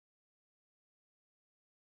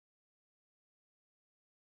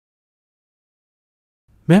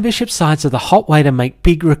Membership sites are the hot way to make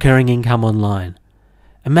big recurring income online.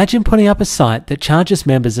 Imagine putting up a site that charges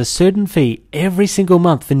members a certain fee every single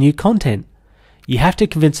month for new content. You have to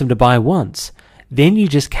convince them to buy once, then you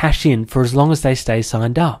just cash in for as long as they stay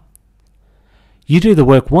signed up. You do the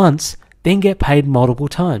work once, then get paid multiple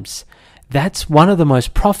times. That's one of the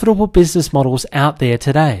most profitable business models out there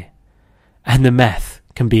today. And the math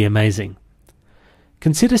can be amazing.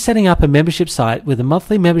 Consider setting up a membership site with a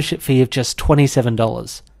monthly membership fee of just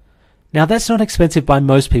 $27. Now that's not expensive by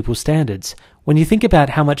most people's standards when you think about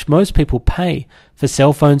how much most people pay for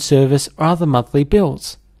cell phone service or other monthly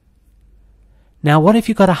bills. Now what if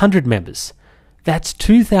you got 100 members? That's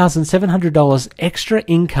 $2,700 extra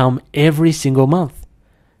income every single month.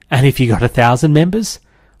 And if you got 1,000 members?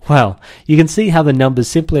 Well, you can see how the numbers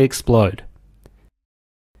simply explode.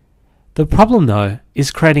 The problem though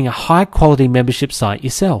is creating a high quality membership site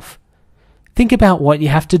yourself. Think about what you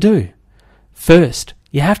have to do. First,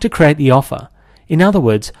 you have to create the offer. In other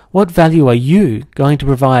words, what value are you going to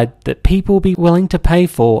provide that people will be willing to pay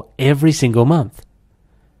for every single month?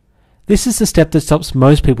 This is the step that stops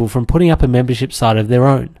most people from putting up a membership site of their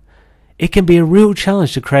own. It can be a real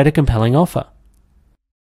challenge to create a compelling offer.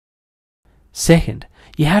 Second,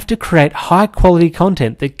 you have to create high quality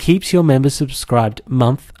content that keeps your members subscribed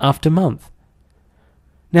month after month.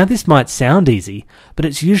 Now this might sound easy, but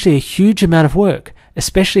it's usually a huge amount of work,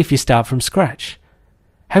 especially if you start from scratch.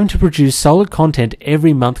 Having to produce solid content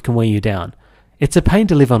every month can weigh you down. It's a pain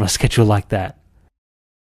to live on a schedule like that.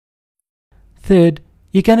 Third,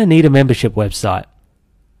 you're going to need a membership website.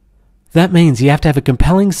 That means you have to have a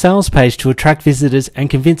compelling sales page to attract visitors and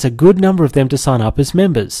convince a good number of them to sign up as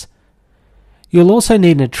members. You'll also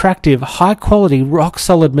need an attractive, high-quality,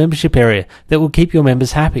 rock-solid membership area that will keep your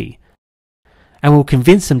members happy and will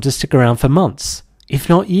convince them to stick around for months, if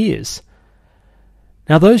not years.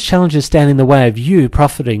 Now those challenges stand in the way of you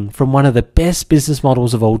profiting from one of the best business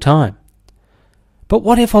models of all time. But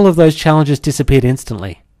what if all of those challenges disappeared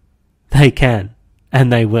instantly? They can,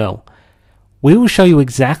 and they will. We will show you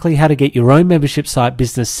exactly how to get your own membership site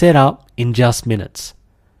business set up in just minutes.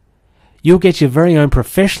 You'll get your very own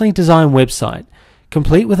professionally designed website,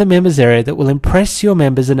 complete with a members area that will impress your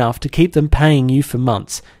members enough to keep them paying you for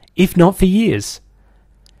months, if not for years.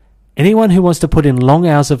 Anyone who wants to put in long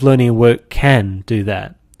hours of learning and work can do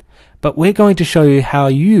that. But we're going to show you how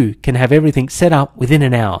you can have everything set up within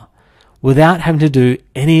an hour, without having to do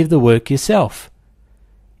any of the work yourself.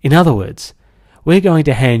 In other words, we're going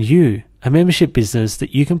to hand you a membership business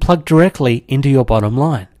that you can plug directly into your bottom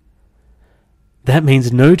line. That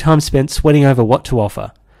means no time spent sweating over what to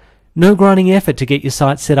offer, no grinding effort to get your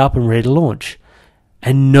site set up and ready to launch,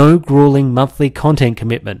 and no grueling monthly content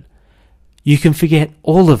commitment. You can forget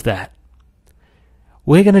all of that.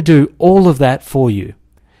 We're going to do all of that for you.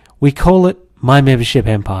 We call it My Membership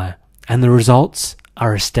Empire, and the results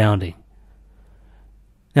are astounding.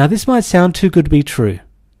 Now this might sound too good to be true.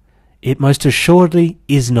 It most assuredly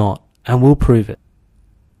is not, and we'll prove it.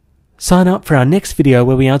 Sign up for our next video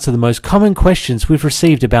where we answer the most common questions we've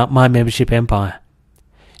received about My Membership Empire.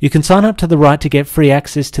 You can sign up to the right to get free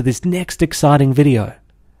access to this next exciting video.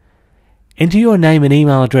 Enter your name and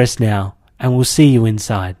email address now, and we'll see you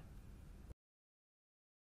inside.